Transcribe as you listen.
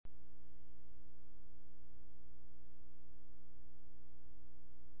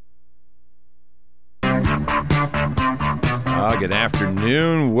Good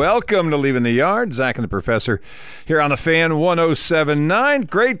afternoon. Welcome to Leaving the Yard. Zach and the Professor here on the Fan 107.9.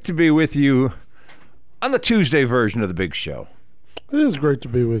 Great to be with you on the Tuesday version of the big show. It is great to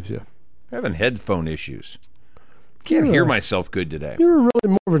be with you. Having headphone issues. Can't hear myself good today. You were really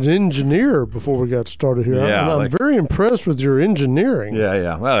more of an engineer before we got started here. Yeah, I'm very impressed with your engineering.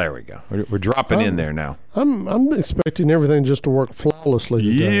 Yeah. Well, there we go. We're dropping in there now. I'm expecting everything just to work flawlessly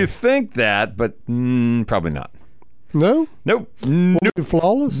today. You think that, but probably not. No? Nope.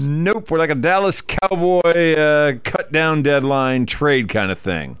 Flawless? Nope. We're like a Dallas Cowboy cut-down deadline trade kind of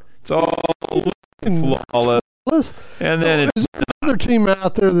thing. It's all flawless. And then is there another team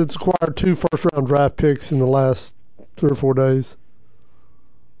out there that's acquired 2 first-round draft picks in the last 3 or 4 days?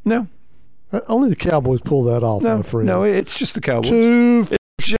 No. Only the Cowboys pull that off, my friend. No, it's just the Cowboys. 2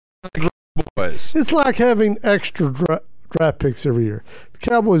 Cowboys. It's like having extra draft picks every year. The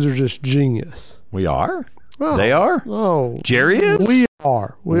Cowboys are just genius. We are? Oh, they are? Oh. Jerry is? We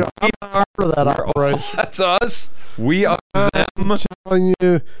are. I'm part of that operation. That's us. We are them. I'm telling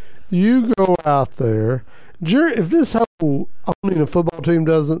you, you go out there. Jerry, if this whole owning a football team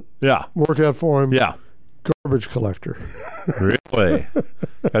doesn't work out for him, garbage collector. Really?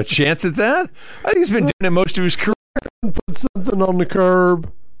 Got a chance at that? I think he's been doing it most of his career. Put something on the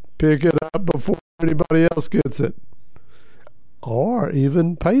curb, pick it up before anybody else gets it. Or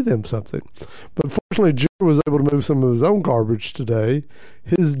even pay them something. But fortunately, Jerry was able to move some of his own garbage today.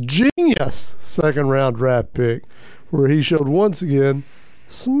 His genius second-round draft pick, where he showed once again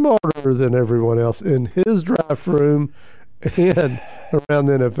smarter than everyone else in his draft room and around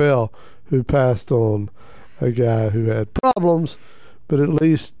the NFL, who passed on a guy who had problems, but at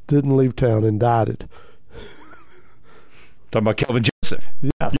least didn't leave town indicted. Talking about Kelvin Joseph.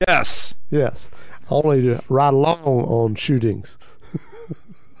 Yes. Only to ride along on shootings.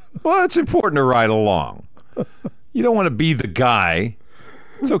 Well, it's important to ride along. You don't want to be the guy.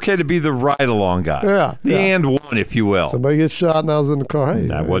 It's okay to be the ride-along guy. The and one, if you will. Somebody gets shot and I was in the car. Hey,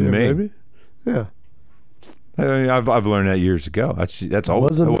 that wasn't me. Maybe. Yeah. I've learned that years ago. That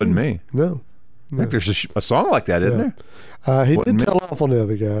wasn't me. No. I think there's a song like that, isn't there? He did tell off on the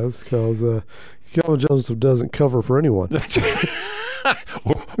other guys because Kelvin Joseph doesn't cover for anyone.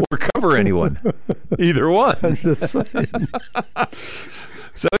 or cover anyone. Either one. I'm just saying.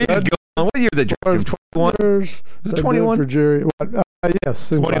 So he's going. What year did they draft him? 21? Is it 21? For Jerry. Yes,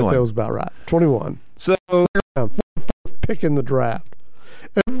 seems 21. like that was about right. 21. So, 44th pick in the draft.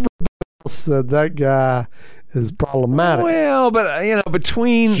 Everybody else said that guy is problematic. Well, but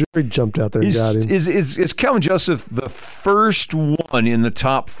between Jerry jumped out there and got him. Is Kelvin Joseph the first one in the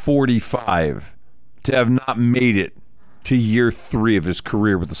top 45 to have not made it to year 3 of his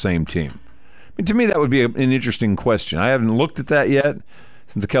career with the same team? I mean, to me, that would be an interesting question. I haven't looked at that yet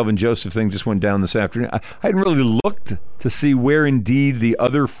since the Kelvin Joseph thing just went down this afternoon. I hadn't really looked to see where indeed the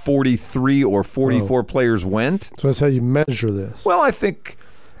other 43 or 44 players went. So that's how you measure this. Well, I think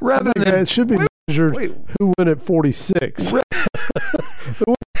rather than it should be measured who went at 46.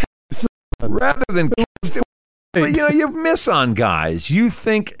 Rather than you miss on guys. You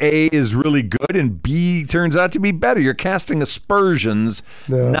think A is really good and B turns out to be better. You're casting aspersions,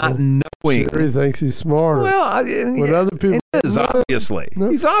 not knowing. Jerry thinks he's smarter. Well, what other people is obviously.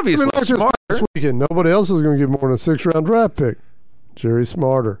 He's obviously smarter. This weekend, nobody else is going to get more than a 6th-round draft pick. Jerry's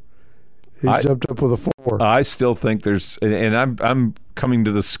smarter. He jumped up with a 4. I still think there's, and I'm coming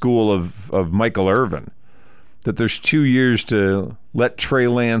to the school of Michael Irvin, that there's 2 years to let Trey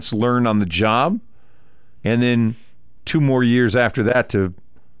Lance learn on the job. And then 2 more years after that to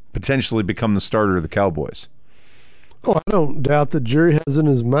potentially become the starter of the Cowboys. Oh, I don't doubt that Jerry has in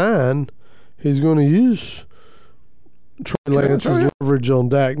his mind he's going to use Trey Lance's leverage on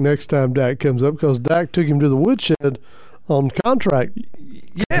Dak next time Dak comes up, because Dak took him to the woodshed on contract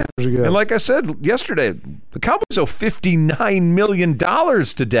years ago. And like I said yesterday, the Cowboys owe $59 million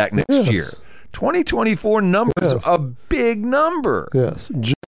to Dak next year. 2024 number is a big number. Yes.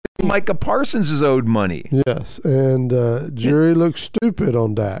 Micah Parsons is owed money. Yes, and Jerry looks stupid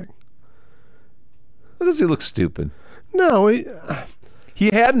on Dak. How does he look stupid? No, he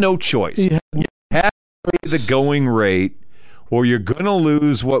had no choice. You had to pay the going rate, or you're going to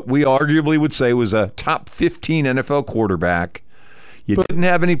lose what we arguably would say was a top 15 NFL quarterback. You didn't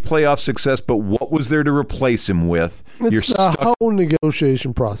have any playoff success, but what was there to replace him with? It's a whole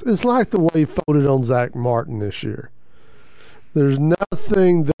negotiation process. It's like the way he folded on Zach Martin this year. There's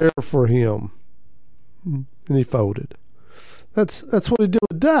nothing there for him, and he folded. That's what he did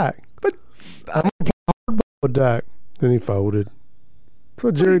with Dak. But I'm going to play hardball with Dak, then he folded. That's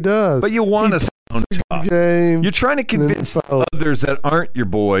what Jerry does. But you want to sound tough. You're trying to convince others that aren't your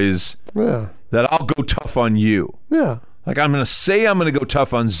boys that I'll go tough on you. Yeah. Like, I'm going to go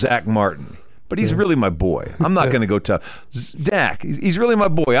tough on Zach Martin, but he's really my boy. I'm not going to go tough. Dak, he's really my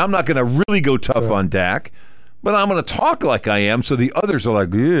boy. I'm not going to really go tough on Dak, but I'm going to talk like I am, so the others are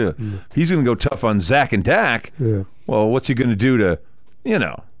like, yeah, he's going to go tough on Zach and Dak. Yeah. Well, what's he going to do to,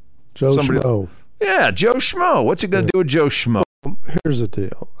 Joe Schmo? Yeah, Joe Schmo. What's he going to do with Joe Schmo? Here's the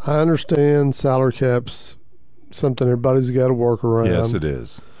deal. I understand salary cap's something everybody's got to work around. Yes, it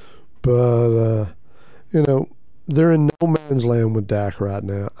is. But, they're in no man's land with Dak right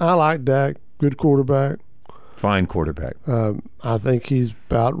now. I like Dak, good quarterback. Fine quarterback. I think he's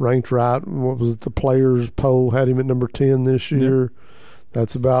about ranked right. What was it? The players poll had him at number 10 this year. Yep.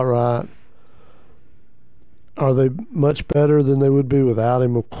 That's about right. Are they much better than they would be without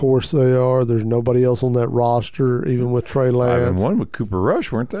him? Of course they are. There's nobody else on that roster, even with Trey Lance. 5-1 with Cooper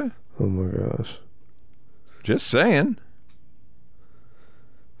Rush, weren't they? Oh, my gosh. Just saying.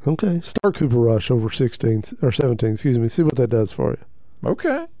 Okay, start Cooper Rush over 16 or 17. Excuse me. See what that does for you.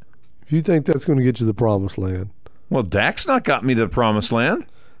 Okay. If you think that's going to get you to the promised land. Well, Dak's not got me to the promised land.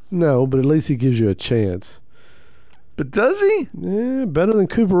 No, but at least he gives you a chance. But does he? Yeah, better than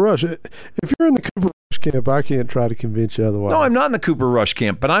Cooper Rush. If you're in the Cooper Rush camp, I can't try to convince you otherwise. No, I'm not in the Cooper Rush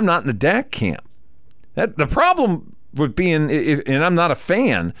camp, but I'm not in the Dak camp. The problem with being, and I'm not a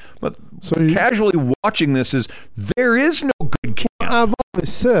fan, but casually watching this is there is no good camp. I've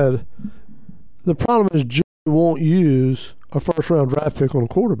always said the problem is Jerry won't use a first-round draft pick on a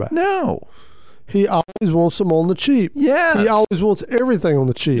quarterback. No. He always wants them on the cheap. Yes. He always wants everything on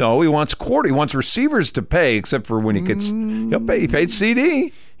the cheap. No, he wants He wants receivers to pay, except for when he gets he'll pay. He paid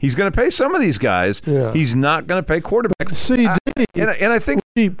CD. He's going to pay some of these guys. Yeah. He's not going to pay quarterbacks. CD. And I think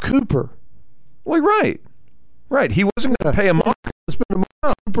cheap Cooper. Well, right. He wasn't going to pay a market. Spend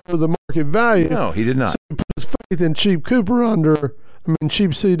a Cooper the market value. No, he did not. So he put his faith in cheap Cooper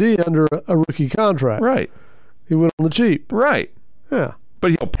cheap CD under a rookie contract. Right. He went on the cheap. Right. Yeah.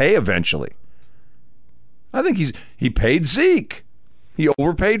 But he'll pay eventually. I think he paid Zeke. He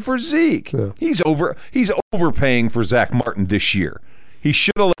overpaid for Zeke. Yeah. He's overpaying for Zach Martin this year. He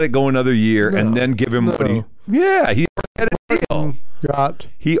should have let it go another year and then give him what he. Yeah, he already had a deal.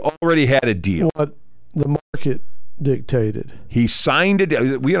 He already had a deal. What the market dictated. He signed a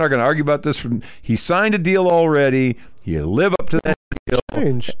deal. We are going to argue about this. He signed a deal already. You live up to that deal.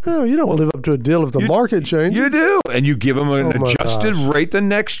 Change. No, you don't live up to a deal if the market changes. You do, and you give him an adjusted rate the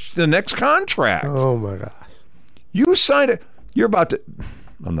next contract. Oh my gosh. You signed it. You're about to.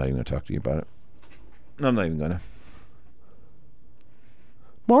 I'm not even going to talk to you about it. I'm not even going to.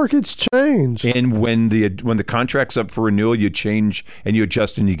 Markets change. And when the contract's up for renewal, you change and you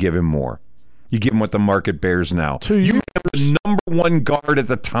adjust and you give him more. You give him what the market bears now. 2 years. You were the number one guard at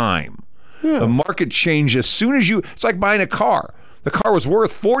the time. Yeah. The market changed as soon as you. It's like buying a car. The car was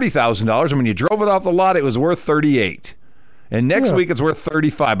worth $40,000, and when you drove it off the lot, it was worth $38,000. And next week it's worth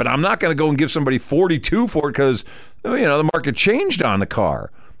 $35,000. But I'm not going to go and give somebody $42,000 for it because the market changed on the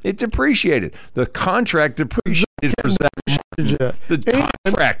car. It depreciated. The contract depreciated for Zach. The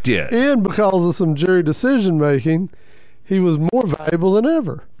contract did. And because of some jury decision making, he was more valuable than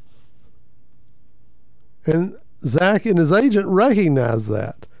ever. And Zach and his agent recognized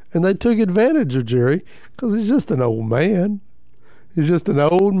that. And they took advantage of Jerry because he's just an old man. He's just an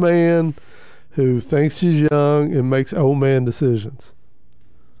old man who thinks he's young and makes old man decisions.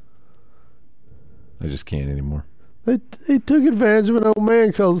 I just can't anymore. He took advantage of an old man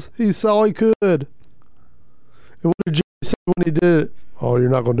because he saw he could. And what did Jerry say when he did it? Oh, you're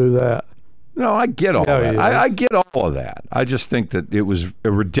not going to do that. No, I get all that. I get all of that. I just think that it was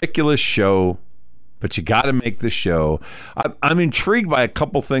a ridiculous show, but you got to make the show. I'm intrigued by a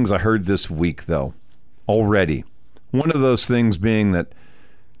couple things I heard this week, though, already. One of those things being that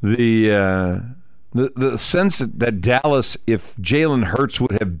the sense that Dallas, if Jalen Hurts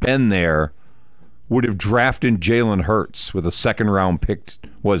would have been there, would have drafted Jalen Hurts with a second-round pick,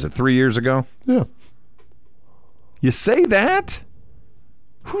 was it 3 years ago? Yeah. You say that?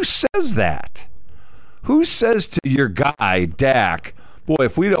 Who says that? Who says to your guy, Dak, boy,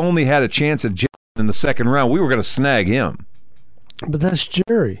 if we'd only had a chance at Jalen in the second round, we were going to snag him? But that's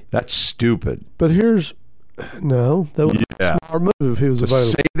Jerry. That's stupid. But that was a smart move if he was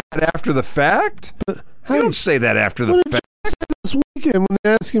available. Say that after the fact? But you don't say that after the fact. This weekend when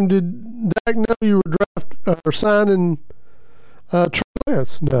they asked him, did Dak know you were signing Trey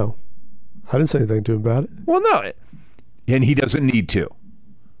Lance? No. I didn't say anything to him about it. Well, no. And he doesn't need to.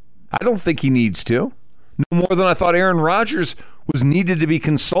 I don't think he needs to. No more than I thought Aaron Rodgers was needed to be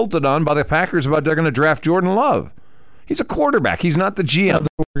consulted on by the Packers about they're going to draft Jordan Love. He's a quarterback. He's not the GM.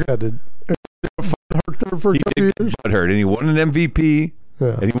 Hurt there for a couple years. Hurt, and he won an MVP,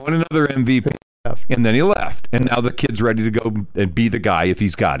 and he won another MVP. And then he left. And now the kid's ready to go and be the guy if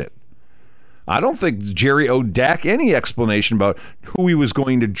he's got it. I don't think Jerry owed Dak any explanation about who he was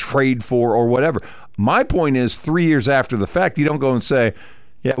going to trade for or whatever. My point is, 3 years after the fact, you don't go and say,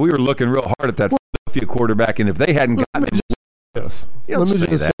 yeah, we were looking real hard at that Philadelphia quarterback, and if they hadn't gotten it, yes. Let me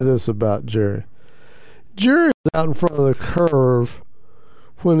just say this about Jerry. Jerry was out in front of the curve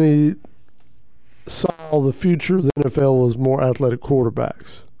when he saw the future of the NFL was more athletic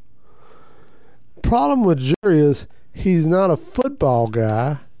quarterbacks. Problem with Jerry is he's not a football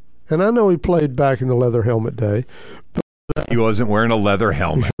guy, and I know he played back in the leather helmet day. But he wasn't wearing a leather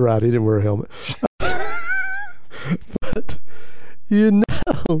helmet. Right, he didn't wear a helmet. But, you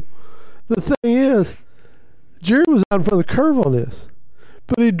know, the thing is, Jerry was out in front of the curve on this.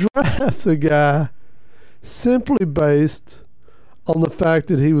 But he drafts a guy simply based on the fact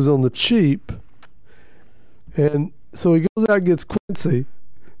that he was on the cheap. And so he goes out and gets Quincy,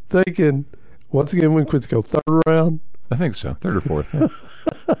 thinking, once again, when Quincy go, third round? I think so, third or fourth. Yeah.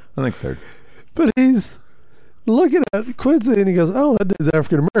 I think third. But he's looking at Quincy and he goes, oh, that dude's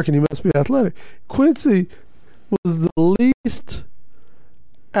African-American. He must be athletic. Quincy was the least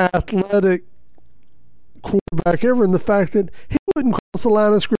athletic quarterback ever in the fact that he wouldn't cross the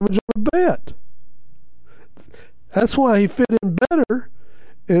line of scrimmage on a bet. That's why he fit in better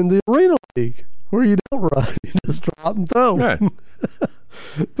in the Arena League, where you don't run, you just drop and throw. Right.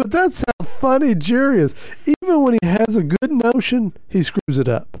 But that's how funny Jerry is. Even when he has a good notion, he screws it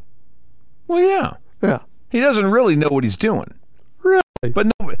up. Well, yeah. Yeah. He doesn't really know what he's doing. Really? But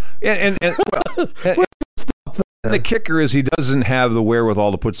no, and the kicker is he doesn't have the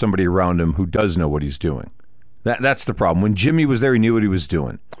wherewithal to put somebody around him who does know what he's doing. That's the problem. When Jimmy was there, he knew what he was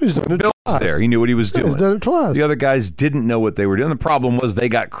doing. He's done it Bill twice. was there. He knew what he was doing. He's done it twice. The other guys didn't know what they were doing. The problem was they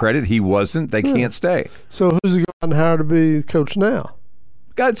got credit. He wasn't. They can't stay. So who's he going and hire to be coach now?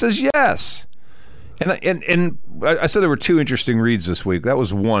 God says yes. And I said there were two interesting reads this week. That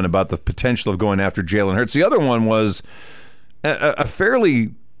was one about the potential of going after Jalen Hurts. The other one was a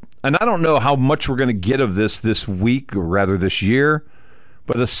fairly, and I don't know how much we're going to get of this week, or rather this year,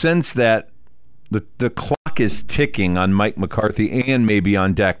 but a sense that the clock is ticking on Mike McCarthy and maybe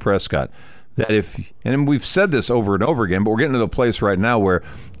on Dak Prescott. That and we've said this over and over again, but we're getting to the place right now where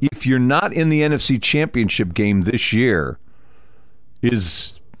if you're not in the NFC Championship game this year,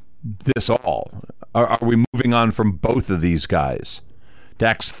 is this all? Are we moving on from both of these guys?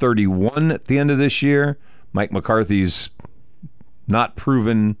 Dak's 31 at the end of this year. Mike McCarthy's not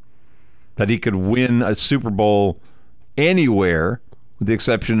proven that he could win a Super Bowl anywhere, with the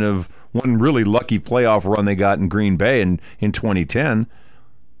exception of one really lucky playoff run they got in Green Bay in 2010.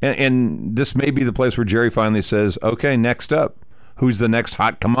 And this may be the place where Jerry finally says, okay, next up, who's the next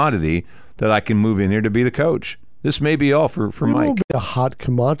hot commodity that I can move in here to be the coach? This may be all for Mike. It won't be a hot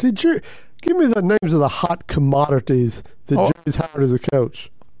commodity. Jerry, give me the names of the hot commodities that Jerry's hired as a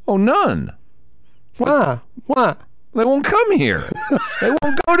coach. Oh, none. Why? Why? They won't come here. They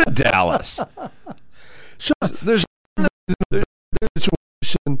won't go to Dallas. There's a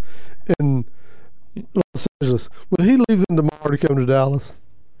situation in Los Angeles. Would he leave them tomorrow to come to Dallas?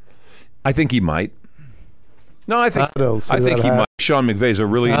 I think he might. No, I think he might. Sean McVay's a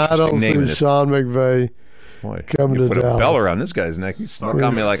really interesting name. I don't see Sean McVay coming to put Dallas. A bell around this guy's neck. He snuck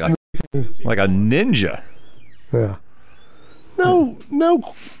on me like a ninja. Yeah.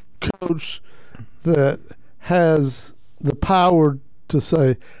 No coach that has the power to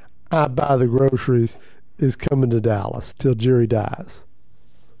say, I buy the groceries, is coming to Dallas till Jerry dies.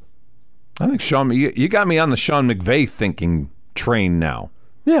 I think you got me on the Sean McVay thinking train now.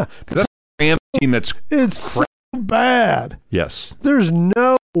 Yeah. That's a Rams team it's so bad. Yes. There's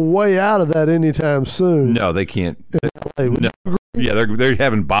no way out of that anytime soon. No, they can't. No. Yeah, they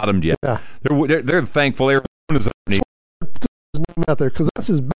haven't bottomed yet. Yeah. They're thankful Arizona's underneath. Name out there because that's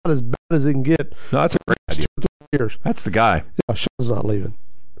about as bad as it can get. No, that's a great idea. 2 years. That's the guy. Yeah, Sean's not leaving.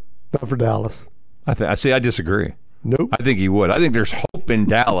 Not for Dallas. I disagree. Nope. I think he would. I think there's hope in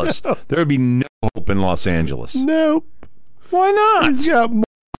Dallas. There would be no hope in Los Angeles. Nope. Why not? He's got more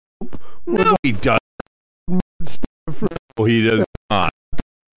hope. No, he doesn't. No, he does not.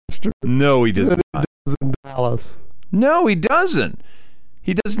 No, he does not. He does in Dallas. No, he doesn't.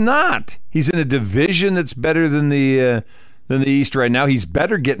 He does not. He's in a division that's better than the East right now. He's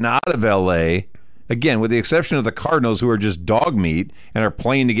better getting out of L.A. Again, with the exception of the Cardinals, who are just dog meat and are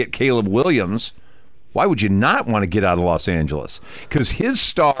playing to get Caleb Williams. Why would you not want to get out of Los Angeles? Because his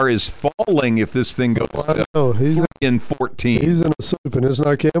star is falling if this thing goes to he's in 14. He's in a soup, and it's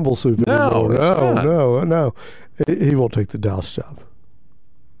not Campbell soup anymore. No. He won't take the Dallas job.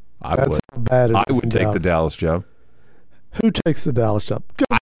 That's how bad it is. I would take the Dallas job. Who takes the Dallas job?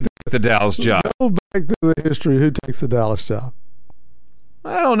 the Dallas job? Go back through the history. Who takes the Dallas job?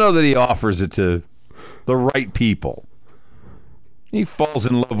 I don't know that he offers it to the right people. He falls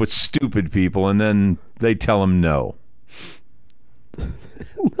in love with stupid people, and then they tell him no.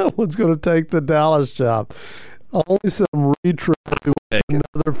 No one's going to take the Dallas job. Only some retread who wants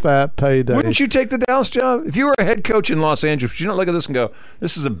another fat payday. Wouldn't you take the Dallas job? If you were a head coach in Los Angeles, would you not look at this and go,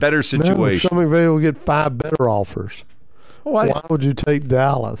 this is a better situation? No, Sean McVay will get 5 better offers. Why would you take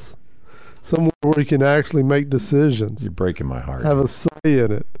Dallas? Somewhere where you can actually make decisions. You're breaking my heart. Have a say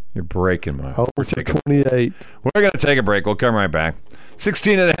in it. You're breaking my heart. We're taking 28. We're going to take a break. We'll come right back.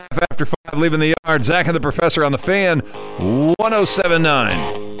 16 and a half after 5, leaving the yard. Zach and the Professor on the Fan,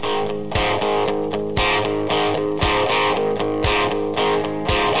 107.9.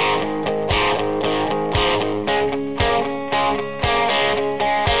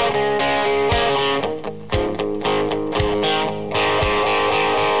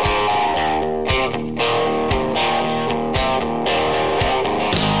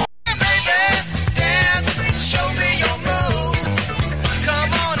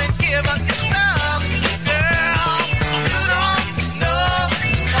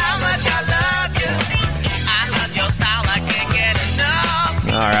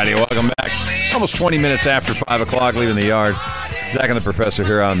 Welcome back. Almost 20 minutes after 5 o'clock, leaving the yard. Zach and the Professor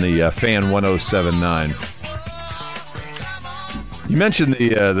here on the Fan 107.9. You mentioned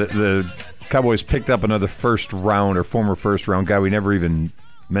the Cowboys picked up another first round or former first round guy. We never even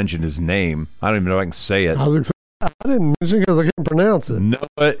mentioned his name. I don't even know if I can say it. I didn't mention it because I can't pronounce it. Noah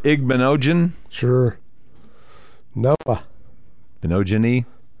Igbinogen? Sure. Noah. Binogany?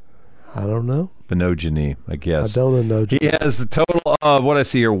 I don't know. Binogany, I guess. I don't know. He has the total of what I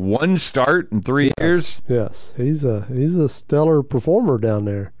see here: 1 start in 3 years. Yes, he's a stellar performer down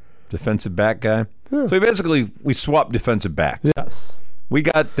there. Defensive back guy. Yeah. So we swapped defensive backs. Yes, we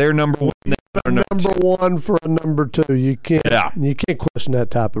got their number 1. Number 1 for a number 2. You can't question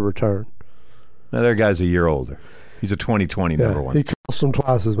that type of return. Now their guy's a year older. He's a 2020 number 1. He cost them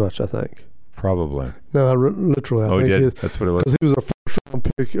twice as much, I think. Probably. No, literally. I think he did. That's what it was. Because he was a first-round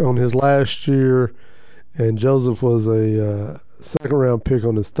pick on his last year, and Joseph was a second-round pick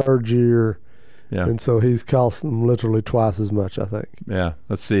on his third year. Yeah. And so he's cost them literally twice as much, I think. Yeah.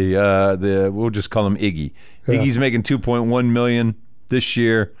 Let's see. We'll just call him Iggy. Yeah. Iggy's making $2.1 million this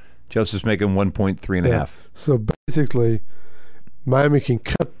year. Joseph's making $1.3 So basically, Miami can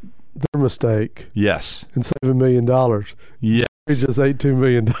cut their mistake. Yes. And save $1 million. Yes. He just ate $2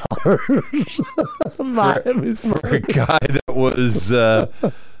 million. for a guy that was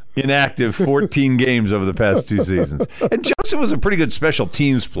inactive 14 games over the past 2 seasons. And Joseph was a pretty good special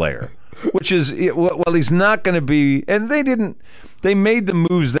teams player, which is, well, he's not going to be, and they made the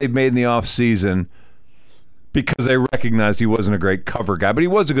moves they've made in the offseason because they recognized he wasn't a great cover guy, but he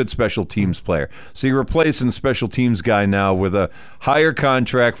was a good special teams player. So you're replacing the special teams guy now with a higher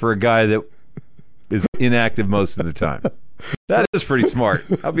contract for a guy that is inactive most of the time. That is pretty smart.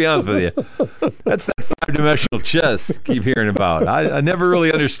 I'll be honest with you. That's that 5-dimensional chess keep hearing about. I never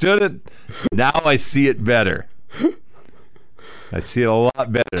really understood it. Now I see it better. I see it a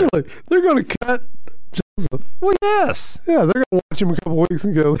lot better. Actually, they're going to cut Joseph. Well, yes. Yeah, they're going to watch him a couple weeks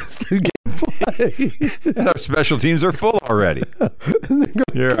and go, this dude can't play. And our special teams are full already.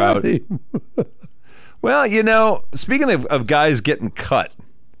 You're out. Well, speaking of guys getting cut,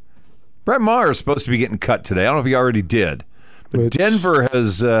 Brett Maher is supposed to be getting cut today. I don't know if he already did. But Denver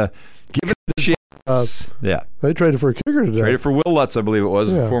has given it a chance. Yeah. They traded for a kicker today. Traded for Will Lutz, I believe it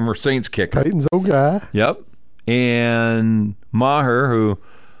was, a former Saints kicker. Peyton's old guy. Yep. And Maher, who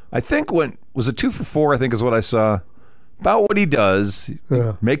I think was a 2 for 4, I think is what I saw. About what he does.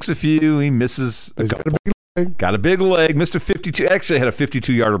 Yeah. He makes a few. He misses a couple. Got a big leg. Missed a 52. Actually had a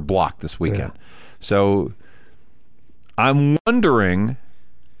 52-yarder block this weekend. Yeah. So I'm wondering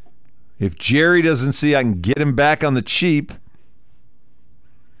if Jerry doesn't see I can get him back on the cheap,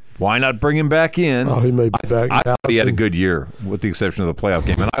 why not bring him back in? Oh, he may be back. I thought he had a good year, with the exception of the playoff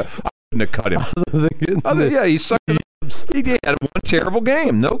game, and I wouldn't have cut him. He sucked. He had one terrible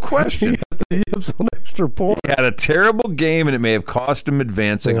game, no question. He had the yips on extra points. He had a terrible game, and it may have cost him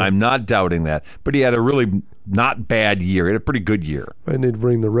advancing. Yeah. I'm not doubting that, but he had a really not bad year. He had a pretty good year. I need to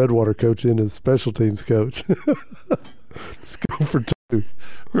bring the Redwater coach in as special teams coach. Let's go for 2.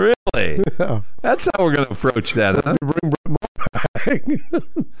 Really? Yeah. That's how we're going to approach that, huh? Bring Brett Maher back.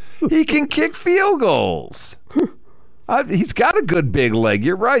 He can kick field goals. He's got a good big leg.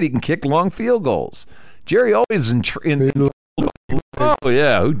 You're right. He can kick long field goals. Jerry always oh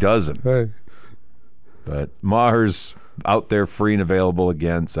yeah, who doesn't? Hey. But Maher's out there free and available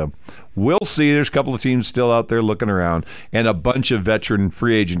again. So we'll see. There's a couple of teams still out there looking around, and a bunch of veteran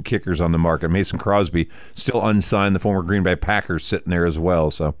free agent kickers on the market. Mason Crosby still unsigned, the former Green Bay Packers sitting there as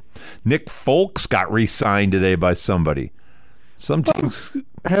well. So Nick Folks got re-signed today by somebody. Some teams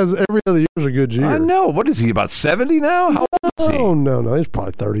has every other year's a good year. I know. What is he, about 70 now? How old is he? Oh, no. He's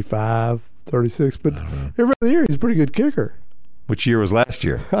probably 35, 36. But every other year, he's a pretty good kicker. Which year was last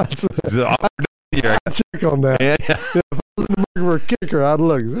year? It's an year. I'll check on that. Yeah. If I was looking for a kicker, I'd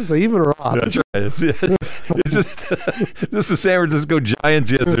look. Is this even or odd? That's right. Is this the San Francisco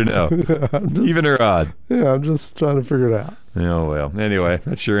Giants, yes or no? Even or odd? Yeah, I'm just trying to figure it out. Oh, well. Anyway,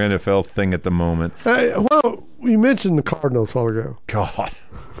 that's your NFL thing at the moment. Hey, well, you mentioned the Cardinals a while ago. God.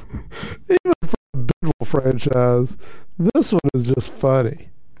 Even for a Bidwell franchise, this one is just funny.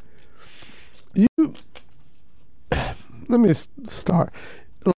 Let me start.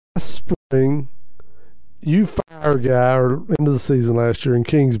 Last spring, you fire a guy into the season last year in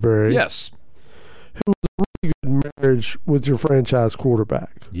Kingsbury. Yes. Who was a really good marriage with your franchise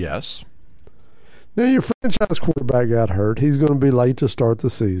quarterback. Yes. Now, your franchise quarterback got hurt. He's going to be late to start the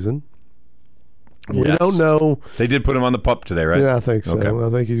season. We don't know. They did put him on the PUP today, right? Yeah, I think so. Okay. I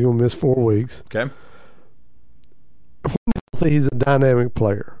think he's going to miss 4 weeks. Okay. I think he's a dynamic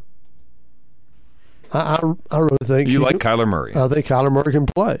player. I really think you like Kyler Murray. I think Kyler Murray can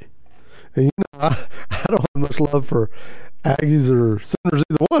play. And I don't have much love for Aggies or Sooners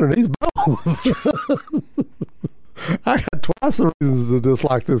either one, and he's both. I got twice the reasons to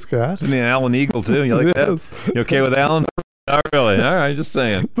dislike this guy. Isn't he an Allen Eagle too? You like Yes. that? You okay with Allen? Not really. All right, just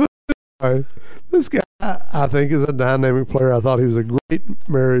saying. This guy, I think, is a dynamic player. I thought he was a great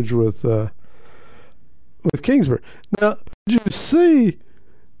marriage with Kingsbury. Now, did you see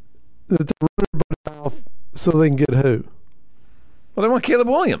that they're running everybody off so they can get who? Well, they want Caleb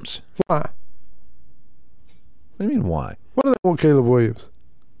Williams. Why? What do you mean, why? Why do they want Caleb Williams?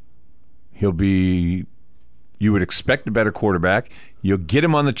 He'll be, you would expect a better quarterback. You'll get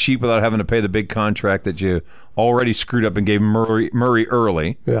him on the cheap without having to pay the big contract that you already screwed up and gave Murray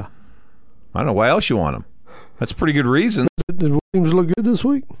early. Yeah. I don't know why else you want him. That's a pretty good reason. Did Williams look good this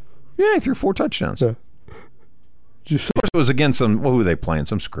week? Yeah, he threw 4 touchdowns. Yeah. Did you see? Of course, it was against some, who were they playing?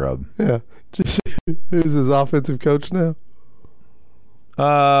 Some scrub. Yeah. Did you see who's his offensive coach now?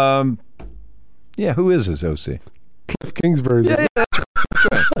 Yeah, who is his OC? Cliff Kingsbury. Yeah, that's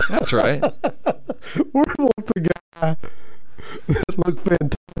right. That's right. We want the guy that looked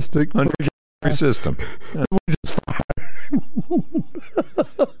fantastic Under every system. Yeah. We just fired.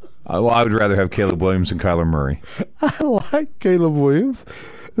 Well, I would rather have Caleb Williams and Kyler Murray. I like Caleb Williams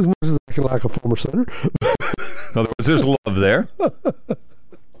as much as I can like a former center. In other words, there's love there. But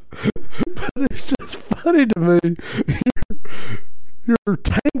it's just funny to me. You're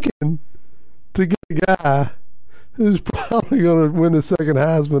tanking to get a guy who's probably going to win the second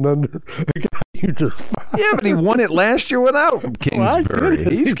Heisman under a guy you just fired. Yeah, but he won it last year without Kingsbury.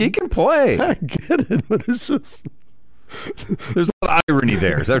 He can play. I get it, but it's just... There's a lot of irony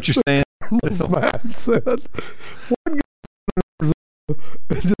there. Is that what you're saying? As Matt said, it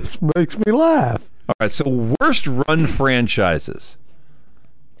just makes me laugh. All right, so worst run franchises.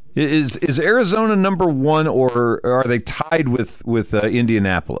 Is Arizona number one, or are they tied with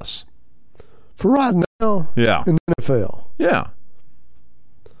Indianapolis? For right now, Yeah. in the NFL. Yeah.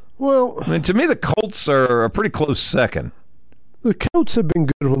 Well, I mean, to me, the Colts are a pretty close second. the Colts have been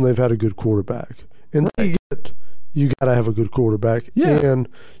good when they've had a good quarterback. And you got to have a good quarterback, and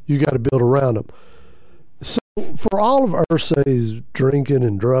you got to build around them. So for all of Irsay's drinking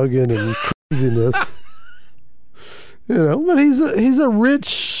and drugging and craziness, but he's a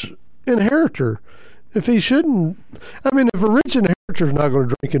rich inheritor. If he shouldn't, if a rich inheritor's not going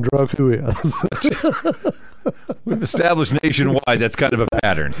to drink and drug, who is? We've established nationwide that's kind of a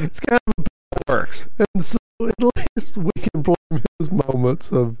pattern. It's kind of Works. And so at least we can blame his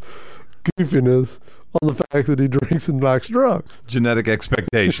moments of goofiness on the fact that he drinks and likes drugs. Genetic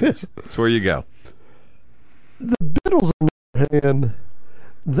expectations. That's where you go. The Beatles, on the other hand,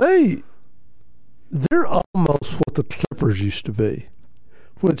 they're almost what the Clippers used to be,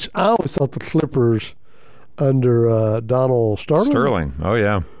 which I always thought the Clippers under Donald Sterling Oh,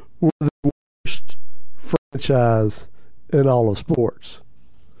 yeah. were the worst franchise in all of sports.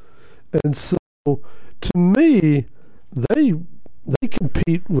 And so, to me, they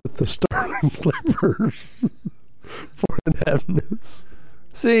compete with the Sterling Clippers for inhabitants.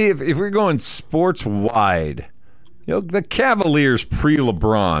 See, if we're going sports wide, the Cavaliers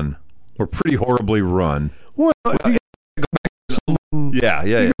pre-LeBron were pretty horribly run. Well, Yeah. to the Muslims Yeah.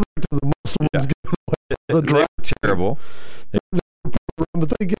 giving away the They were draft terrible. but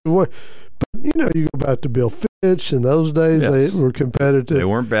they give away. But, you go back to Bill Fitch. In those days, Yes. they were competitive. They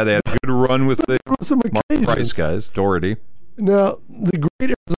weren't bad. They had a good run with the Some Mark occasions. Price guys, Doherty. Now, the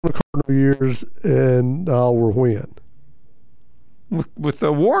great Arizona Cardinal years and were when? With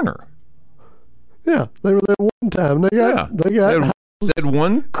Warner. Yeah, they were there one time. They had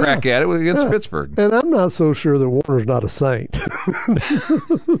one crack at it against Pittsburgh. And I'm not so sure that Warner's not a saint.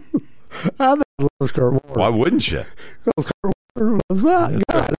 I think he loves Kurt Warner. Why wouldn't you? Because Kurt Warner loves that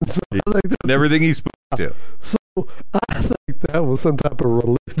guy. Right. And so And everything he spoke to. So I think that was some type of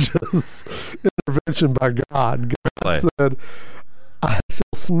religious intervention by God. God said, I shall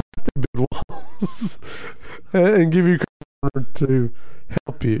smack the big walls and give you Kurt Warner to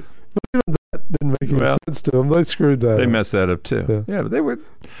help you. But even that didn't make any sense to them. They screwed that They up. messed that up too. Yeah, but they were.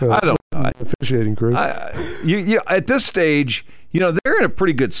 I don't know. Officiating crew. At this stage, they're in a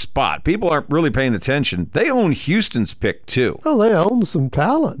pretty good spot. People aren't really paying attention. They own Houston's pick too. Oh, they own some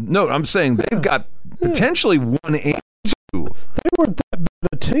talent. No, I'm saying they've got potentially 1 and 2. They weren't that bad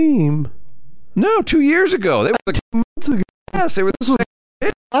a team. No, 2 years ago. They were 2 months ago. Yes, they were the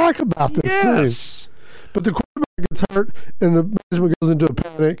same. I like about this team. But the quarterback gets hurt, and the management goes into a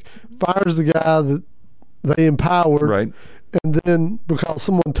panic, fires the guy that they empowered. Right. And then because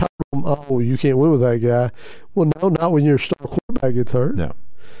someone told them, oh, you can't win with that guy. Well, no, not when your star quarterback gets hurt. No.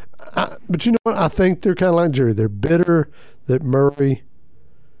 But you know what? I think they're kind of like Jerry. They're bitter that Murray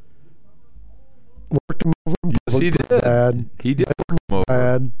worked him over. Yes, he did. Bad. He did work him over.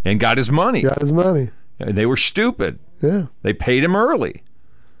 Bad. And got his money. Got his money. And they were stupid. Yeah. They paid him early.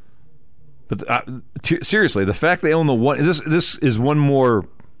 But seriously, the fact they own the one, this is one more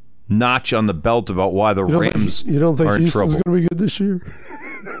notch on the belt about why the Rams you don't think are in Houston's trouble. going to be good this year?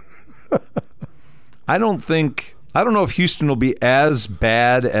 I don't know if Houston will be as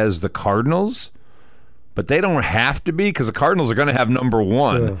bad as the Cardinals, but they don't have to be because the Cardinals are going to have number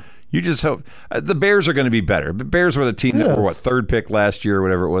one. Yeah. You just hope the Bears are going to be better. The Bears were the team that were third pick last year or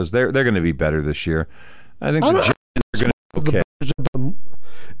whatever it was. They're going to be better this year. I think the Giants are going to be okay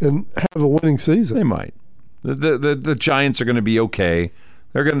and have a winning season. They might. The Giants are going to be okay.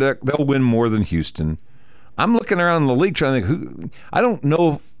 They'll win more than Houston. I'm looking around the league trying to think I don't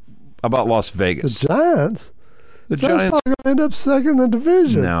know about Las Vegas. The Giants. The Giants are going to end up second in the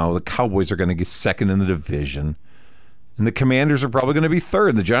division. No, the Cowboys are going to get second in the division. And the Commanders are probably going to be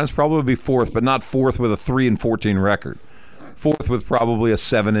third. The Giants probably will be fourth, but not fourth with a 3-14 record. Fourth with probably a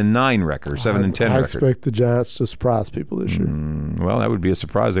 7-9 record, 7-10 record. I expect the Giants to surprise people this year. Well, that would be a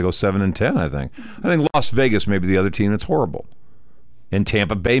surprise. They go 7-10, I think. I think Las Vegas may be the other team that's horrible. And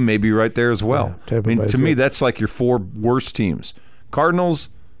Tampa Bay may be right there as well. Yeah, to me, that's like your 4 worst teams. Cardinals,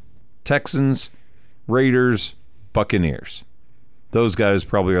 Texans, Raiders, Buccaneers. Those guys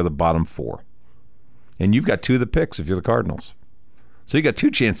probably are the bottom 4. And you've got 2 of the picks if you're the Cardinals. So you got 2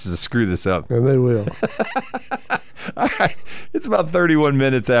 chances to screw this up. And they will. All right. It's about 31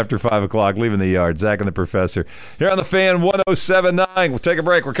 minutes after 5 o'clock, leaving the yard. Zach and the Professor. Here on the Fan 107.9. We'll take a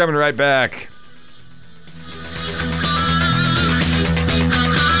break. We're coming right back.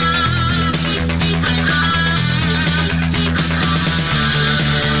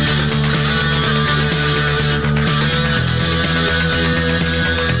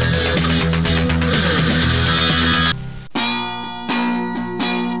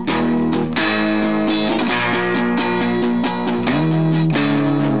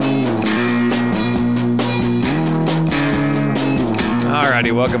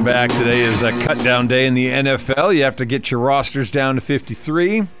 Welcome back. Today is a cut-down day in the NFL. You have to get your rosters down to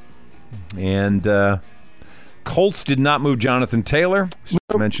 53. And Colts did not move Jonathan Taylor.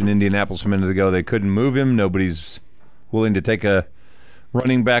 I mentioned Indianapolis a minute ago. They couldn't move him. Nobody's willing to take a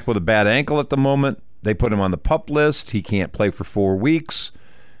running back with a bad ankle at the moment. They put him on the PUP list. He can't play for 4 weeks.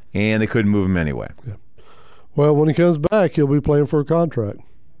 And they couldn't move him anyway. Yeah. Well, when he comes back, he'll be playing for a contract.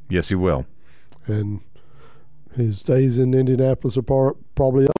 Yes, he will. And his days in Indianapolis are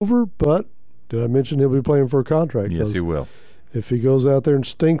probably over, but did I mention he'll be playing for a contract? Yes, he will. If he goes out there and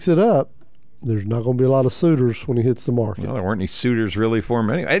stinks it up, there's not going to be a lot of suitors when he hits the market. Well, there weren't any suitors really for him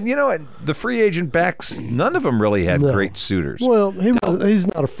anyway. And, the free agent backs, none of them really had great suitors. Well, he's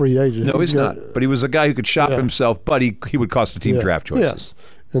not a free agent. No, he's not. But he was a guy who could shop himself, but he would cost a team draft choices. Yes.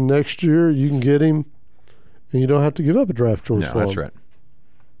 And next year you can get him, and you don't have to give up a draft choice for him. That's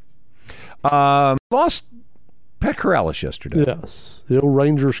right. Lost Pat Corrales yesterday. Yes, the old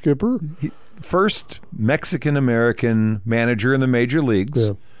Ranger skipper. First Mexican-American manager in the major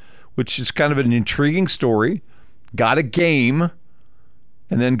leagues, which is kind of an intriguing story. Got a game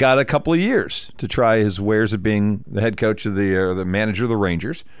and then got a couple of years to try his wares at being the head coach of the manager of the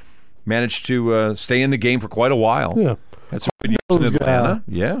Rangers. Managed to stay in the game for quite a while. Yeah. That's a good years in Atlanta.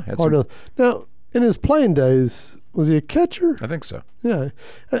 Yeah. Now, in his playing days, was he a catcher? I think so. Yeah.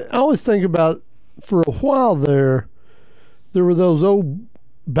 I always think about, for a while there were those old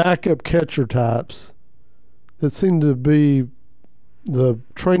backup catcher types that seemed to be the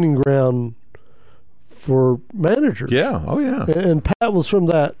training ground for managers. Yeah. Oh, yeah. And Pat was from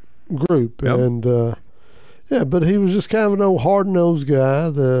that group. Yep. And, but he was just kind of an old hard-nosed guy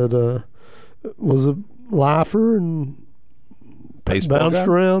that was a lifer and Baseball bounced guy?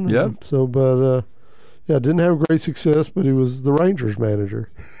 around. Yep. So, but, didn't have great success, but he was the Rangers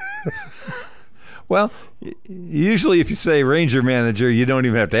manager. Well, usually if you say Ranger manager, you don't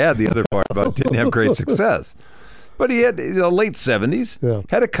even have to add the other part about didn't have great success. But he had late 70s,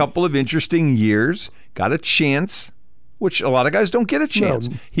 had a couple of interesting years, got a chance, which a lot of guys don't get a chance.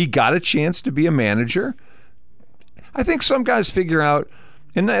 No. He got a chance to be a manager. I think some guys figure out,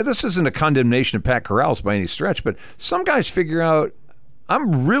 and this isn't a condemnation of Pat Corrales by any stretch, but some guys figure out,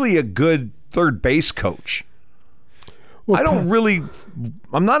 I'm really a good third base coach. Well,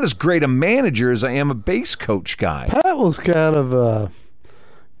 I'm not as great a manager as I am a base coach guy. Pat was kind of a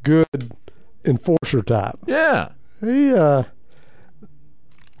good enforcer type. Yeah. He,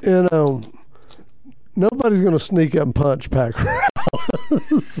 nobody's going to sneak up and punch Pat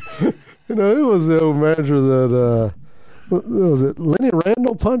Corrales. He was the old manager that, was it Lenny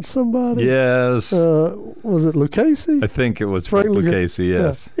Randall punched somebody? Yes. Was it Lucchese? I think it was Frank Lucchese,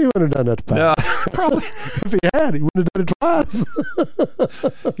 yes. Yeah, he wouldn't have done that to Pat. No, probably. If he had, he wouldn't have done it twice.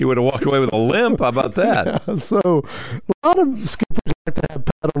 He would have walked away with a limp. How about that? Yeah, so a lot of skippers like to have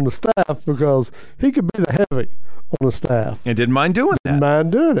Pat on the staff because he could be the heavy on the staff. And didn't mind doing that.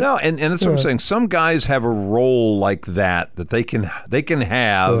 No, and that's what I'm saying. Some guys have a role like that they can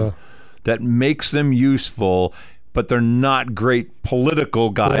have that makes them useful, but they're not great political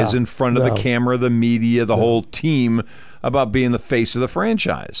guys in front of the camera, the media, the whole team about being the face of the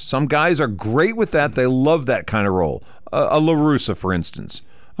franchise. Some guys are great with that. They love that kind of role. A La Russa, for instance.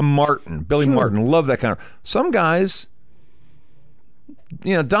 A Martin, Billy Martin, love that kind of. Some guys,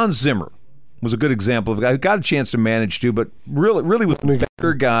 Don Zimmer was a good example of a guy who got a chance to manage too, but really was a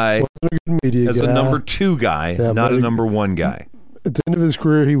better guy as a number 2 guy, not a number 1 guy. At the end of his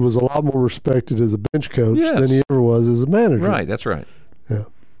career, he was a lot more respected as a bench coach than he ever was as a manager. Right, that's right. Yeah.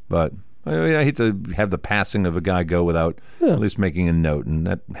 But I hate to have the passing of a guy go without at least making a note, and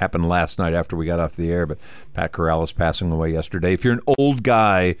that happened last night after we got off the air, but Pat Corrales passing away yesterday. If you're an old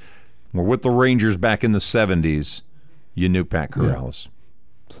guy, we're with the Rangers back in the 70s, you knew Pat Corrales. Yeah.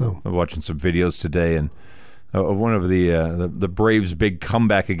 So I'm watching some videos today, and one of the Braves' big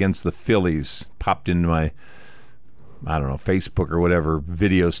comeback against the Phillies popped into my, I don't know, Facebook or whatever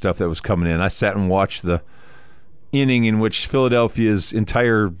video stuff that was coming in. I sat and watched the inning in which Philadelphia's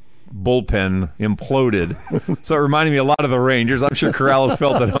entire bullpen imploded. So it reminded me a lot of the Rangers. I'm sure Corrales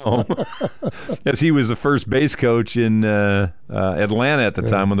felt at home as he was the first base coach in Atlanta at the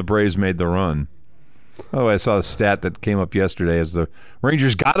time when the Braves made the run. Oh, I saw a stat that came up yesterday as the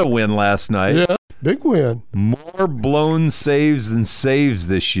Rangers got a win last night. Yeah, big win. More blown saves than saves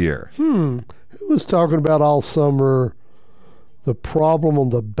this year. Who was talking about all summer the problem on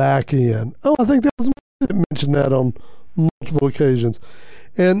the back end? Oh, I think that was mentioned that on multiple occasions.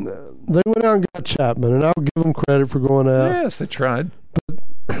 And they went out and got Chapman, and I'll give them credit for going out. Yes, they tried.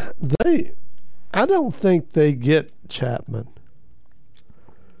 But I don't think they get Chapman.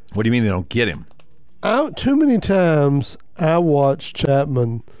 What do you mean they don't get him? Too many times I watch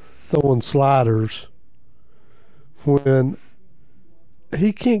Chapman throwing sliders when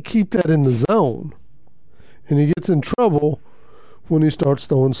he can't keep that in the zone, and he gets in trouble when he starts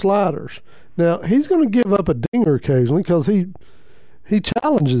throwing sliders. Now, he's going to give up a dinger occasionally because he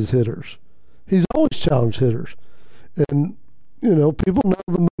challenges hitters. He's always challenged hitters. And, people know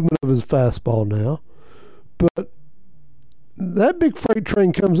the movement of his fastball now. But that big freight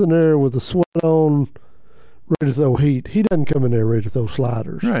train comes in there with a sweat on, ready to throw heat. He doesn't come in there ready to throw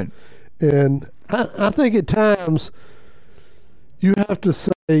sliders. Right. And I think at times you have to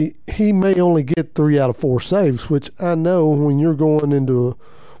say he may only get 3 out of 4 saves, which I know when you're going into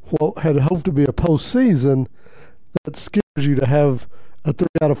what had hoped to be a postseason, that scares you to have a 3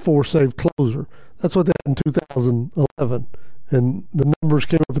 out of 4 save closer. That's what they had in 2011, and the numbers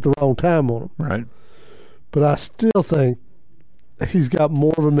came up at the wrong time on him. Right. But I still think he's got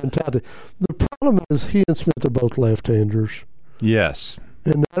more of a mentality. The problem is he and Smith are both left-handers. Yes.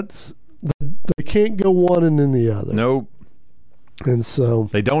 And they can't go one and then the other. Nope. And so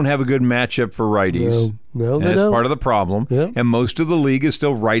they don't have a good matchup for righties. No, and that's part of the problem. Yeah. And most of the league is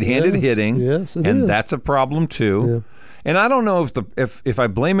still right-handed hitting. Yes, it and is. That's a problem too. And I don't know if I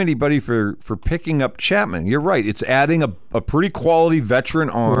blame anybody for picking up Chapman. You're right. It's adding a pretty quality veteran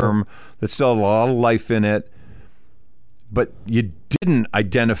arm that still had a lot of life in it. But you didn't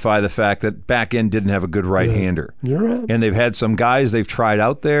identify the fact that back end didn't have a good right-hander. You're right. And they've had some guys they've tried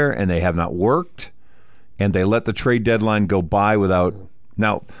out there, and they have not worked. And they let the trade deadline go by without.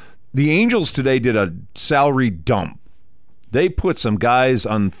 Now, the Angels today did a salary dump. They put some guys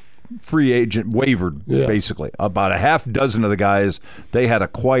on free agent wavered, basically. About a half dozen of the guys they had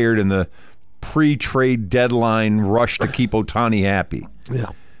acquired in the pre-trade deadline rush to keep Ohtani happy. Yeah.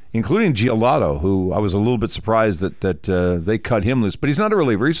 Including Giolito, who I was a little bit surprised that they cut him loose. But he's not a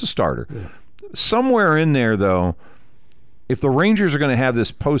reliever. He's a starter. Yeah. Somewhere in there, though, if the Rangers are going to have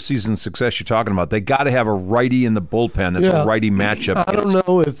this postseason success you're talking about, they got to have a righty in the bullpen that's a righty matchup. I don't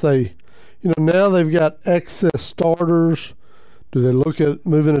know if they, now they've got excess starters. Do they look at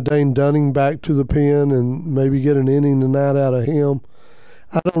moving a Dane Dunning back to the pen and maybe get an inning and night out of him?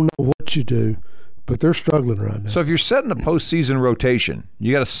 I don't know what you do, but they're struggling right now. So if you're setting a postseason rotation,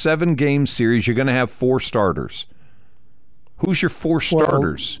 you got a 7-game series, you're going to have 4 starters. Who's your 4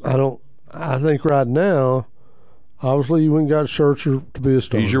 starters? I think right now, obviously you went and got Scherzer to be a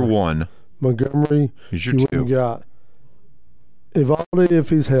starter. He's your 1. Montgomery. He's your 2. You got Evaldi if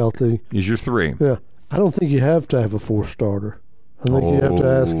he's healthy. He's your 3. Yeah. I don't think you have to have a 4th starter. I think you have to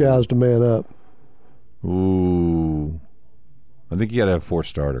ask guys to man up. Ooh. I think you got to have a 4th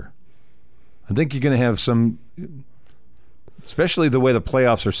starter. I think you're going to have some, especially the way the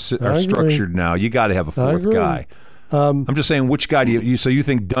playoffs are structured now, you got to have a 4th guy. I'm just saying, which guy do you so you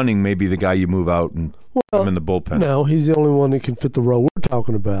think Dunning may be the guy you move out and put him in the bullpen? No, he's the only one that can fit the role we're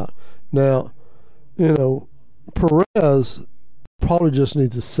talking about. Now, Perez probably just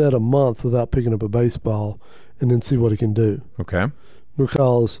needs to set a month without picking up a baseball and then see what he can do. Okay.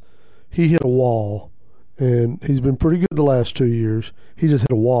 Because he hit a wall, and he's been pretty good the last 2 years. He just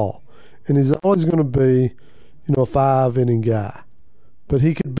hit a wall. And he's always going to be, a 5-inning guy. But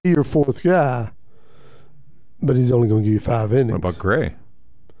he could be your 4th guy, but he's only going to give you 5 innings. What about Gray?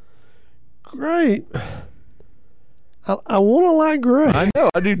 Gray. I want to like Gray. I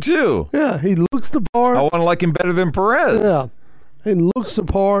know, I do too. Yeah, he looks the part. I want to like him better than Perez. Yeah. He looks the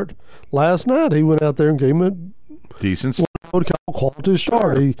part. Last night he went out there and gave him a decent what I would call quality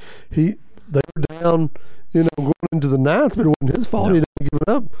start. They were down, going into the 9th, but it wasn't his fault. No. He didn't give it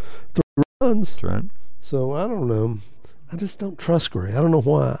up 3 runs. That's right. So I don't know. I just don't trust Gray. I don't know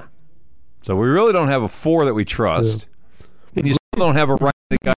why. So we really don't have a 4 that we trust. Yeah. And you still don't have a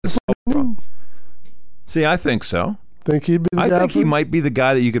right-handed guy to solve. See, I think so. Think he'd be the guy? I think he might be the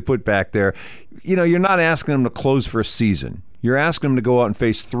guy that you could put back there. You're not asking him to close for a season. You're asking him to go out and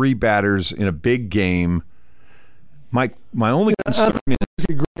face 3 batters in a big game. My only concern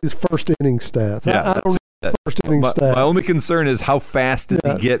is his first inning stats. Yeah, I don't know first inning stats. My only concern is how fast does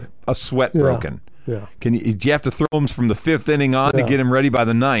he get a sweat broken? Yeah. Do you have to throw him from the 5th inning on to get him ready by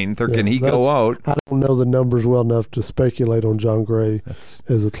the 9th, or can he go out? I don't know the numbers well enough to speculate on John Gray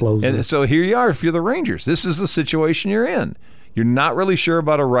as a closer. And so here you are. If you're the Rangers, this is the situation you're in. You're not really sure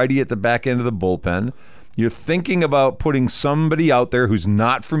about a righty at the back end of the bullpen. You're thinking about putting somebody out there who's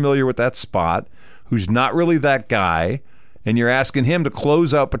not familiar with that spot, who's not really that guy, and you're asking him to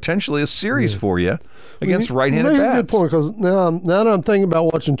close out potentially a series for you against right-handed bats. That's a good point, because now that I'm thinking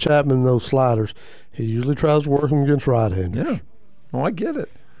about watching Chapman, those sliders, he usually tries to work them against right-handers. Yeah. Oh, I get it.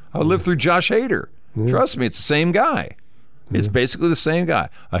 I lived through Josh Hader. Yeah. Trust me, it's the same guy. It's basically the same guy.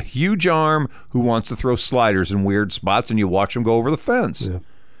 A huge arm who wants to throw sliders in weird spots, and you watch him go over the fence. Yeah.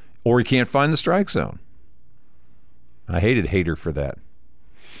 Or he can't find the strike zone. I hated Hader for that.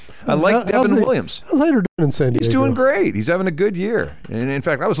 I like Devin Williams. How's Hader doing in San Diego? He's doing great. He's having a good year. And in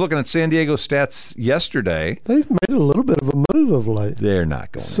fact, I was looking at San Diego stats yesterday. They've made a little bit of a move of late. They're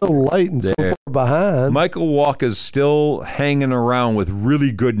not going so late and so far behind. Michael Walker's still hanging around with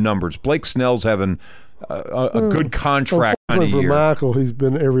really good numbers. Blake Snell's having a good contract kind of year. For Michael, he's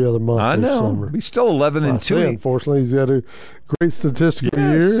been every other month. I know. Summer. He's still 11-2. Unfortunately, he's had a great statistical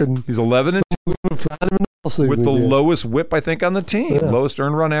year. And he's 11-2. With the lowest whip, I think, on the team. Lowest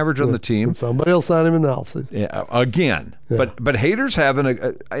earned run average on the team. And somebody else signed him in the offseason. Yeah, again. Yeah. But Hader's having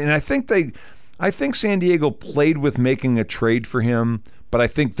and I think San Diego played with making a trade for him, but I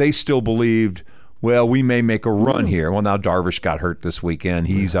think they still believed, well, we may make a run here. Well, now Darvish got hurt this weekend.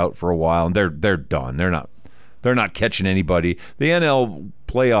 He's out for a while, and they're done. They're not catching anybody. The NL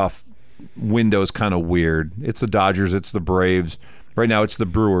playoff window is kind of weird. It's the Dodgers, it's the Braves. Right now it's the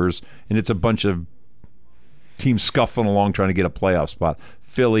Brewers, and it's a bunch of teams scuffling along trying to get a playoff spot.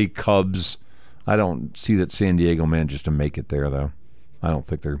 Philly, Cubs. I don't see that San Diego manages to make it there, though. I don't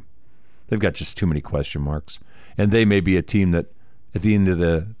think they're They've got just too many question marks. And they may be a team that, at the end of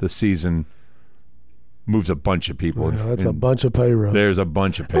the season, moves a bunch of people. Yeah, that's a bunch of payroll. There's a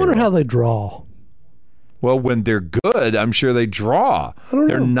bunch of payroll. I wonder how they draw. Well, when they're good, I'm sure they draw.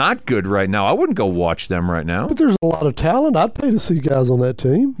 They're not good right now. I wouldn't go watch them right now. But there's a lot of talent. I'd pay to see guys on that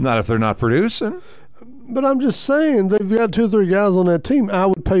team. Not if they're not producing. But I'm just saying, they've got 2 or 3 guys on that team. I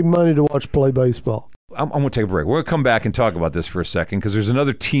would pay money to watch play baseball. I'm going to take a break. We're going to come back and talk about this for a second because there's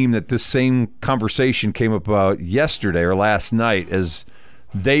another team that this same conversation came up about yesterday or last night as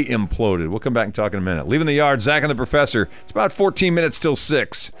they imploded. We'll come back and talk in a minute. Leaving the Yard, Zach and the Professor. It's about 14 minutes till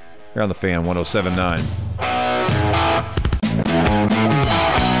 6. Here on the Fan 107.9.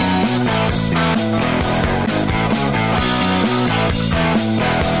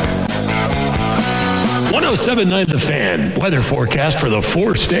 107.9 The Fan. Weather forecast for the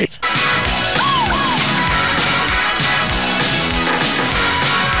 4 states.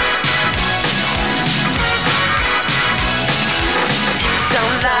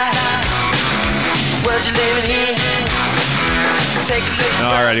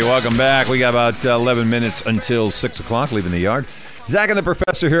 All righty, welcome back. We got about 11 minutes until 6 o'clock, Leaving the Yard. Zach and the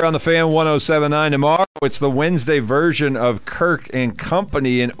Professor here on the Fan 107.9. Tomorrow, it's the Wednesday version of Kirk and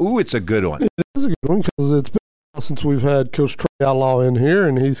Company, and ooh, it's a good one. It is a good one because it's been a while since we've had Coach Trey Outlaw in here,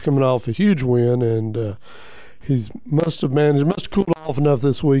 and he's coming off a huge win, and he must have cooled off enough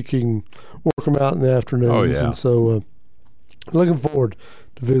this week he can work them out in the afternoons. Oh, yeah. And so looking forward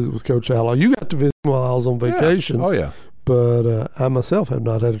to visit with Coach Outlaw. You got to visit him while I was on vacation. Yeah. Oh, yeah. But I myself have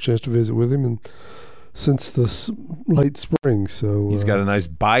not had a chance to visit with him since the late spring. So he's got a nice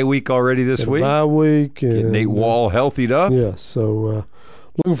bye week already this week. Bye week. And, Getting Nate Wall healthied up. Yeah, so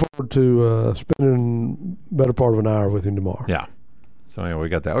looking forward to spending the better part of an hour with him tomorrow. Yeah. So anyway, we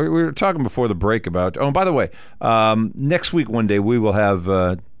got that. We were talking before the break about, by the way, next week one day we will have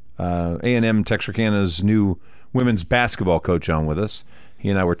A&M Texarkana's new women's basketball coach on with us. He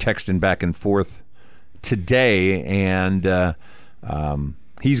and I were texting back and forth today, and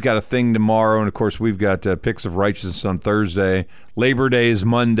he's got a thing tomorrow, and of course we've got Picks of Righteousness on Thursday. Labor Day is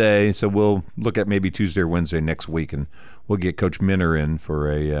Monday, so we'll look at maybe Tuesday or Wednesday next week, and we'll get Coach Minner in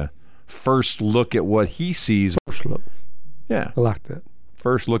for a first look at what he sees. First look. Yeah. I like that.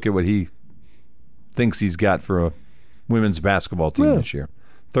 First look at what he thinks he's got for a women's basketball team this year.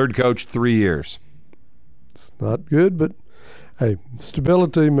 Third coach, 3 years. It's not good, but, hey,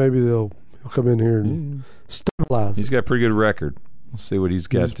 stability, maybe he'll come in here and stabilize it. He's got a pretty good record. We'll see what he's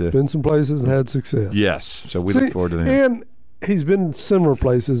got. He's been some places and had success. Yes, so we look forward to him. And he's been in similar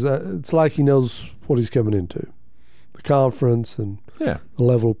places. It's like he knows what he's coming into, the conference and the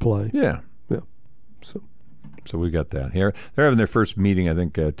level of play. Yeah. So we got that here. They're having their first meeting, I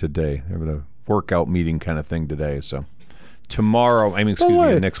think, today. They're having a workout meeting kind of thing today. So tomorrow,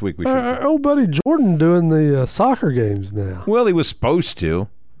 next week we should. Our old buddy Jordan doing the soccer games now. Well, he was supposed to.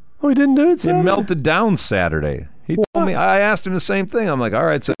 Oh, he didn't do it Saturday? It melted down Saturday. He told me. I asked him the same thing. I'm like, all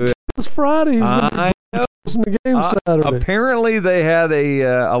right, so it was Friday. He was in the game Saturday. Apparently, they had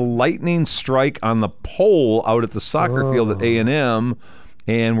a lightning strike on the pole out at the soccer field at A&M,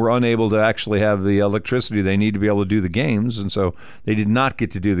 and were unable to actually have the electricity they need to be able to do the games, and so they did not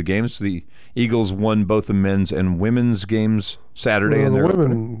get to do the games. The Eagles won both the men's and women's games Saturday. The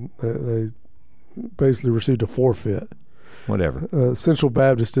women, they basically received a forfeit. Whatever. Central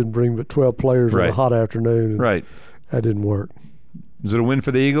Baptist didn't bring but 12 players on a hot afternoon. Right. That didn't work. Is it a win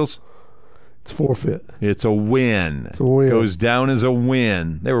for the Eagles? It's forfeit. It's a win. It's a win. Goes down as a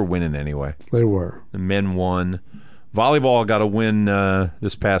win. They were winning anyway. They were. The men won. Volleyball got a win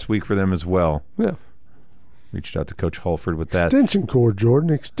this past week for them as well. Yeah. Reached out to Coach Hulford with that. Extension cord, Jordan.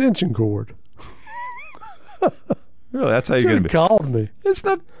 Extension cord. Really, that's how you're going to be. Called me. It's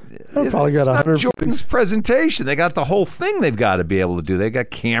not. I probably got it's not 150. Jordan's presentation. They got the whole thing they've got to be able to do. They got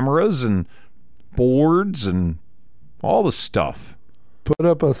cameras and boards and all the stuff. Put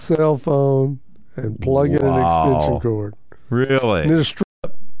up a cell phone and plug in an extension cord. Really? Need a strip.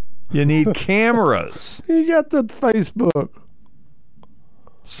 You need cameras. You got the Facebook.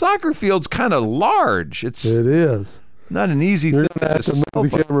 Soccer field's kind of large. It is. Not an easy You're thing gonna have to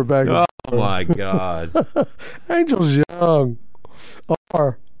move the camera back. Oh, my God. Angel's young.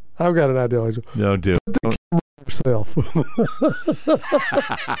 Or, I've got an idea, Angel. No, dude. Put the camera yourself.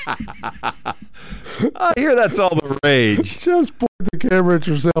 I hear that's all the rage. Just point the camera at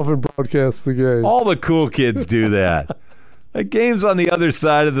yourself and broadcast the game. All the cool kids do that. The game's on the other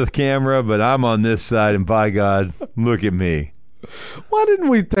side of the camera, but I'm on this side, and by God, look at me. Why didn't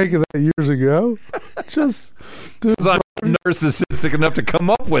we think of that years ago? Just because I'm narcissistic enough to come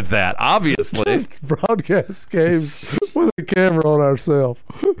up with that, obviously. Just broadcast games with a camera on ourselves.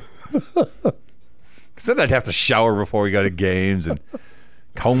 Said I'd have to shower before we go to games and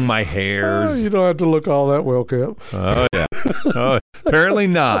comb my hairs. You don't have to look all that well kept. Oh, yeah. Oh, apparently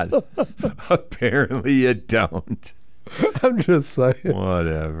not. Apparently you don't. I'm just saying.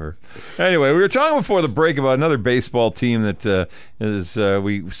 Whatever. Anyway, we were talking before the break about another baseball team that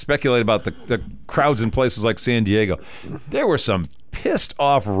we speculate about the crowds in places like San Diego. There were some pissed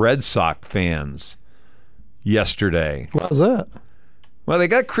off Red Sox fans yesterday. Why's that? Well, they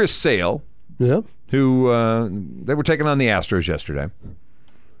got Chris Sale, Yeah. who they were taking on the Astros yesterday.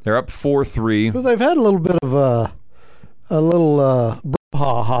 They're up 4-3. But they've had a little bit of a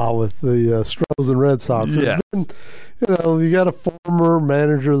ha-ha with the Stros and Red Sox. Yes. You got a former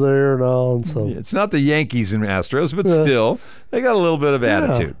manager there and all. And so. It's not the Yankees and Astros, but still, they got a little bit of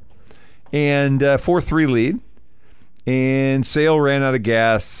attitude. And 4-3 lead. And Sale ran out of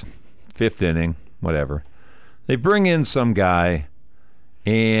gas, 5th inning, whatever. They bring in some guy,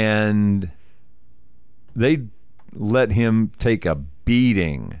 and they let him take a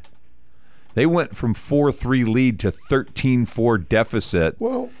beating. They went from 4-3 lead to 13-4 deficit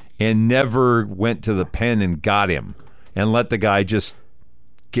and never went to the pen and got him and let the guy just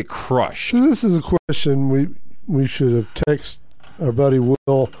get crushed. So this is a question we should have texted our buddy Will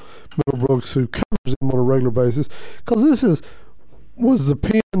Middlebrooks, who covers him on a regular basis, because was the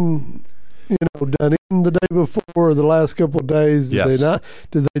pen done in the day before or the last couple of days? Yes.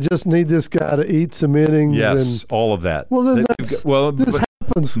 Did they just need this guy to eat some innings? Yes, all of that. Well, then this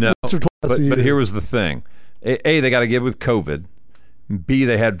happens once or twice a year. But here was the thing. A, they got to get with COVID. B,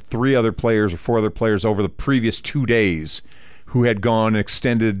 they had 4 other players over the previous 2 days who had gone an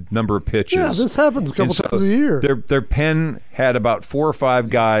extended number of pitches. Yeah, this happens a couple times a year. Their pen had about 4 or 5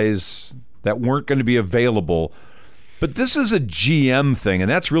 guys that weren't going to be available. But this is a GM thing, and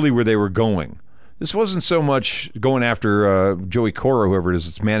that's really where they were going. This wasn't so much going after Joey Cora, whoever it is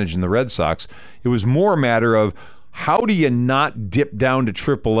that's managing the Red Sox. It was more a matter of how do you not dip down to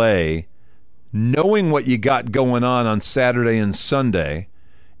AAA, knowing what you got going on Saturday and Sunday,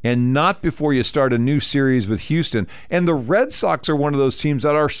 and not before you start a new series with Houston. And the Red Sox are one of those teams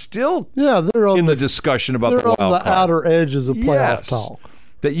that are still they're on in the discussion about the wild card. They're on the outer edges of playoff talk.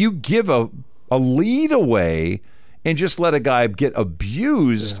 That you give a lead away and just let a guy get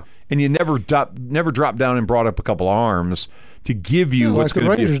abused, and you never drop down and brought up a couple of arms to give you what's going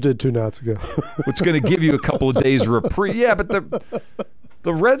to be. Rangers did 2 nights ago. What's going to give you a couple of days reprieve? Yeah, but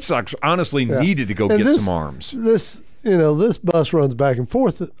the Red Sox honestly needed to go get some arms. This bus runs back and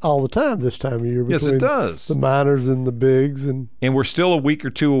forth all the time this time of year. Yes, it does. The minors and the bigs, and we're still a week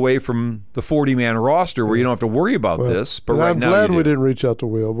or 2 away from the 40-man roster where you don't have to worry about this. But right now, I'm glad we didn't reach out to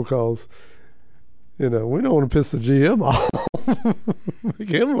Will, because we don't want to piss the GM off. Make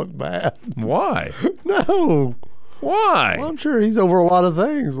him look bad. Why? No. Why? Well, I'm sure he's over a lot of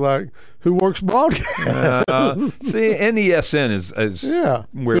things, like who works broadcast. See, NESN is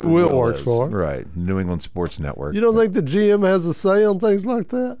where Will works for. Right, New England Sports Network. You don't think the GM has a say on things like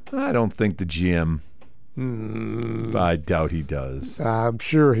that? I don't think the GM. I doubt he does. I'm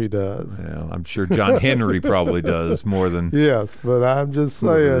sure he does. Yeah, I'm sure John Henry probably does more than. Yes, but I'm just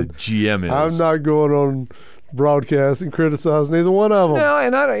saying. The GM is. I'm not going on broadcast and criticize neither one of them. No,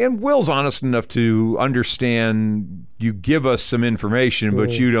 and Will's honest enough to understand you give us some information,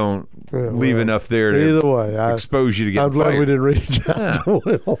 but you don't leave enough there to either way, expose you to get I'm glad fired. we didn't reach out to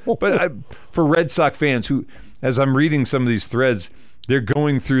Will. But for Red Sox fans who, as I'm reading some of these threads, they're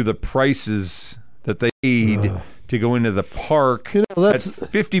going through the prices that they need to go into the park. That's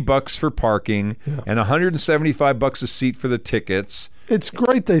 $50 for parking and $175 a seat for the tickets. It's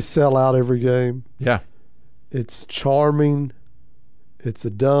great they sell out every game. Yeah. It's charming. It's a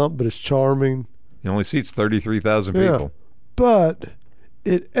dump, but it's charming. It only seats 33,000 people. But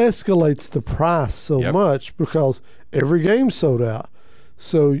it escalates the price so much because every game's sold out.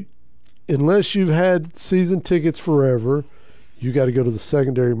 So unless you've had season tickets forever, you got to go to the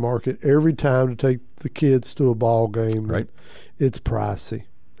secondary market every time to take the kids to a ball game. Right. It's pricey.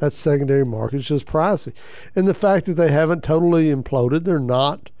 That secondary market is just pricey. And the fact that they haven't totally imploded, they're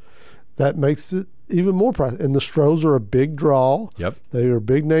not, that makes it even more pricey. And the Stros are a big draw. Yep. They are a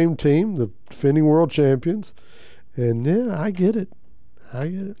big name team, the defending world champions. And I get it.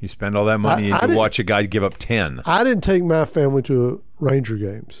 You spend all that money and you watch a guy give up 10. I didn't take my family to Ranger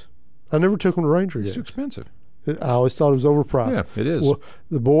games. I never took them to Ranger games. It's too expensive. I always thought it was overpriced. Yeah, it is. Well,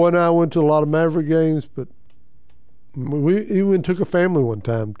 the boy and I went to a lot of Maverick games, but we even took a family one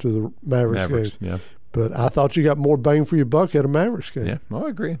time to the Mavericks games. Yeah. But I thought you got more bang for your buck at a Mavericks game. Yeah, I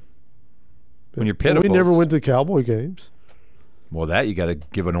agree. When you're pitiful. We never went to the Cowboy games. Well, that you got to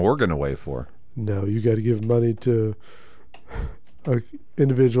give an organ away for. No, you got to give money to a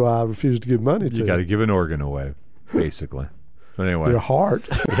individual I refuse to give money to. You got to give an organ away, basically. But anyway. Your heart.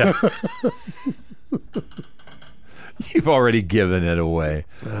 Yeah. You've already given it away.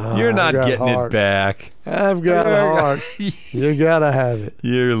 You're not getting it back. I've got a heart. You got to have it.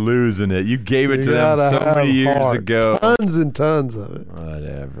 You're losing it. You gave it to them so many years ago. Tons and tons of it.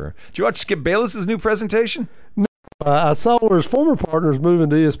 Whatever. Did you watch Skip Bayless's new presentation? No, I saw where his former partner's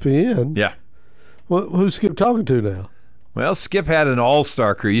moving to ESPN. Yeah. Well, who's Skip talking to now? Well, Skip had an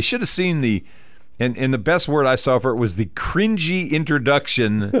all-star crew. You should have seen and the best word I saw for it was the cringy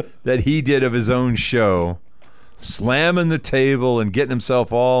introduction that he did of his own show. Slamming the table and getting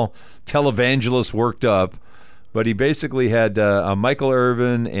himself all televangelist worked up. But he basically had Michael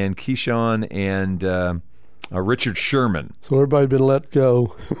Irvin and Keyshawn and Richard Sherman. So everybody had been let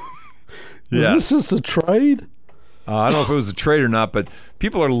go. Yes. Is this just a trade? I don't know if it was a trade or not, but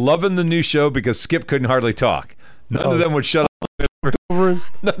people are loving the new show because Skip couldn't hardly talk. None of them would shut up. None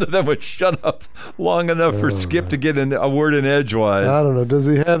of them would shut up long enough for Skip to get a word in edgewise. I don't know. Does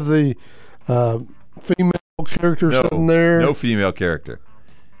he have the female character sitting there? No female character.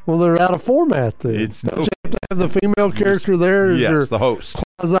 Well, they're out of format then. You have to have the female character there as your the host,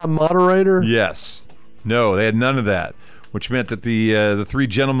 quasi-moderator? Yes. No, they had none of that, which meant that the three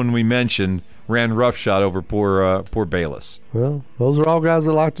gentlemen we mentioned ran roughshod over poor Bayless. Well, those are all guys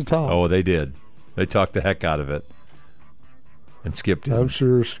that like to talk. Oh, they did. They talked the heck out of it. And Skip did. I'm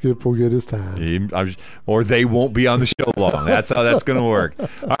sure Skip will get his time. Or they won't be on the show long. That's how that's going to work.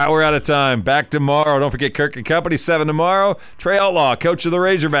 All right, we're out of time. Back tomorrow. Don't forget Kirk and Company, 7 tomorrow. Trey Outlaw, coach of the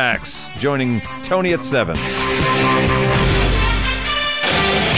Razorbacks, joining Tony at 7.